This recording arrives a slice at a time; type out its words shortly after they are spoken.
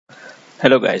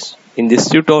Hello guys, in this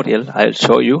tutorial I will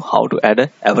show you how to add an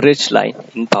average line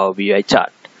in Power BI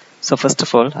chart. So first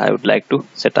of all I would like to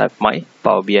set up my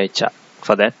Power BI chart.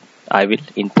 For that I will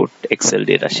input Excel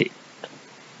datasheet.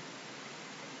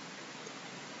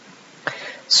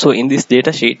 So in this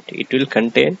datasheet it will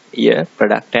contain year,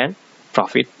 product and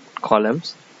profit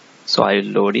columns. So I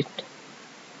will load it.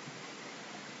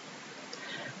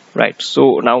 Right,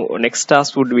 so now next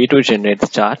task would be to generate the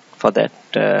chart. For that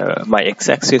my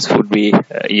x-axis would be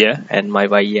year and my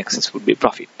y-axis would be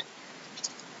profit.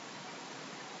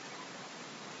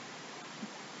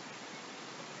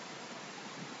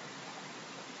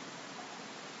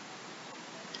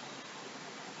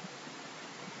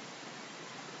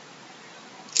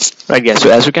 Right guys, so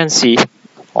as you can see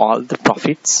all the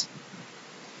profits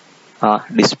are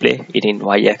displayed in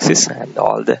y-axis and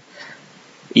all the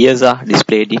years are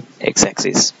displayed in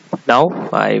x-axis. Now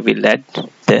I will add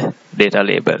the data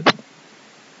label.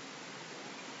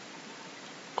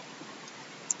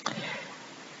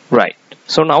 Right,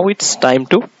 so now it's time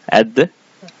to add the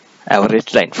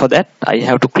average line. For that I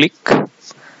have to click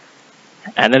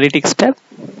analytics tab,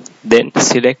 then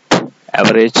select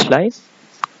average line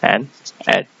and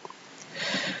add.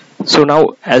 So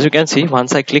now as you can see,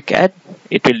 once I click add,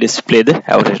 it will display the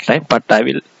average line, but I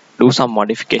will do some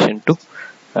modification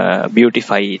to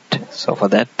beautify it. So for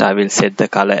that I will set the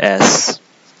color as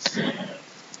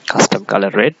custom color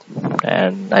red,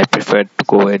 and I prefer to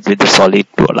go ahead with the solid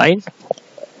to align,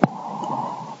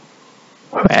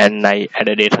 and I add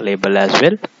a data label as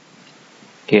well.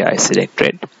 Here I select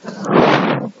red.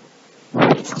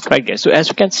 Right guys, so as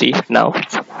you can see now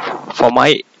for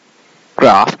my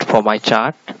graph, for my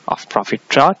chart of profit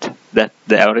chart, that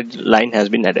the average line has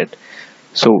been added.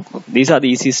 So these are the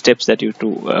easy steps that you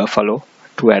to follow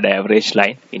to add an average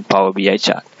line in Power BI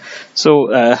chart. So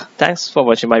thanks for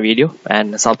watching my video,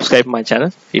 and subscribe my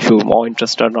channel if you're more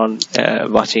interested on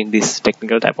watching this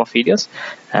technical type of videos,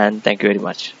 and thank you very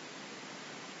much.